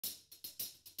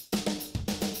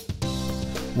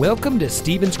Welcome to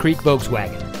Stevens Creek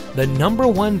Volkswagen, the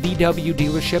 #1 VW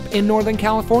dealership in Northern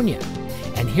California.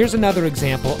 And here's another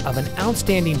example of an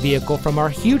outstanding vehicle from our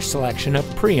huge selection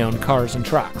of pre-owned cars and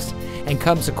trucks, and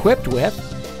comes equipped with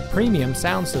premium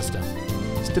sound system,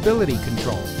 stability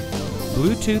control,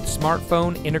 Bluetooth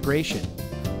smartphone integration,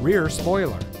 rear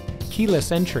spoiler,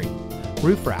 keyless entry,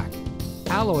 roof rack,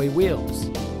 alloy wheels,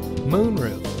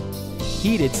 moonroof,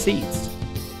 heated seats,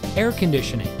 air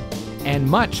conditioning, and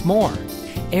much more.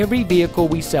 Every vehicle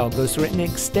we sell goes through an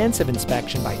extensive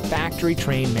inspection by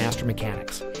factory-trained master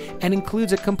mechanics and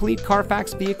includes a complete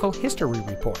Carfax vehicle history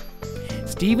report.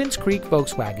 Stevens Creek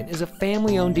Volkswagen is a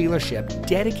family-owned dealership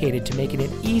dedicated to making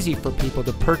it easy for people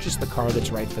to purchase the car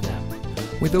that's right for them.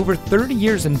 With over 30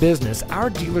 years in business, our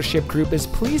dealership group is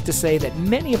pleased to say that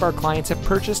many of our clients have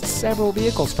purchased several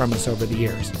vehicles from us over the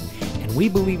years, and we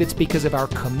believe it's because of our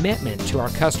commitment to our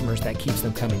customers that keeps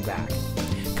them coming back.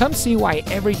 Come see why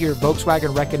every year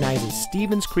Volkswagen recognizes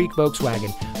Stevens Creek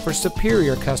Volkswagen for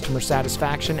superior customer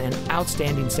satisfaction and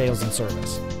outstanding sales and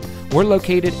service. We're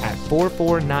located at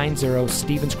 4490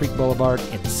 Stevens Creek Boulevard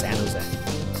in San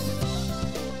Jose.